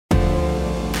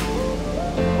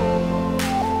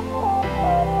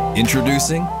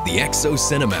Introducing the EXO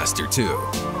Cinemaster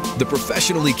 2, the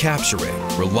professionally capturing,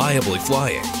 reliably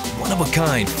flying,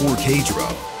 one-of-a-kind 4K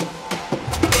drone.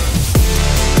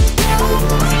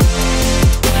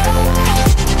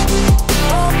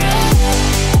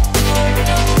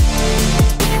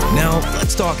 Now,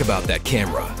 let's talk about that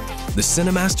camera. The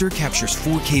Cinemaster captures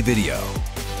 4K video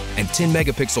and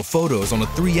 10-megapixel photos on a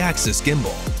 3-axis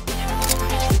gimbal.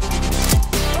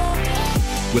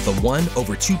 With a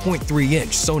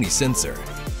 1/2.3-inch Sony sensor,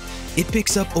 it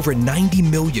picks up over 90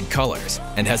 million colors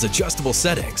and has adjustable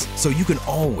settings so you can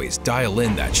always dial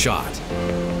in that shot.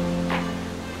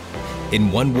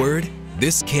 In one word,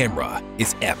 this camera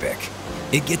is epic.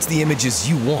 It gets the images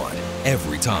you want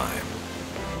every time.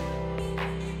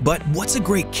 But what's a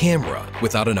great camera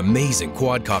without an amazing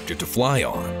quadcopter to fly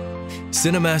on?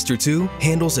 Cinemaster 2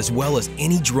 handles as well as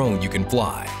any drone you can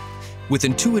fly. With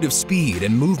intuitive speed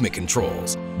and movement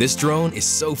controls, this drone is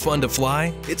so fun to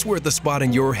fly, it's worth a spot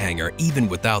in your hangar even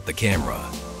without the camera.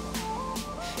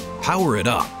 Power it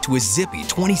up to a zippy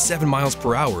 27 miles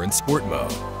per hour in sport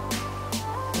mode.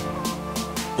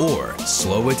 Or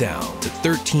slow it down to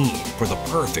 13 for the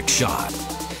perfect shot.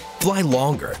 Fly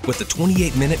longer with the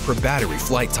 28-minute per battery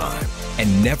flight time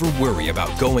and never worry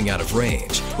about going out of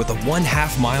range with a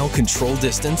 1/2 mile control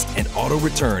distance and auto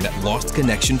return at lost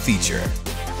connection feature.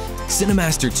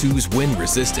 Cinemaster 2's wind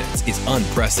resistance is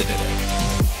unprecedented.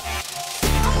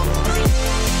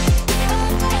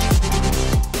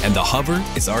 And the hover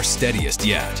is our steadiest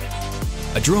yet.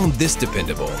 A drone this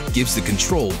dependable gives the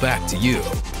control back to you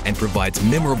and provides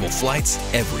memorable flights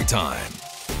every time.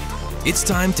 It's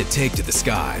time to take to the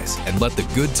skies and let the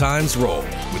good times roll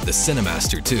with the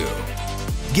Cinemaster 2.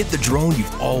 Get the drone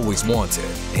you've always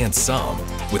wanted and some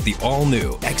with the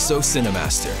all-new EXO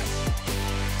Cinemaster.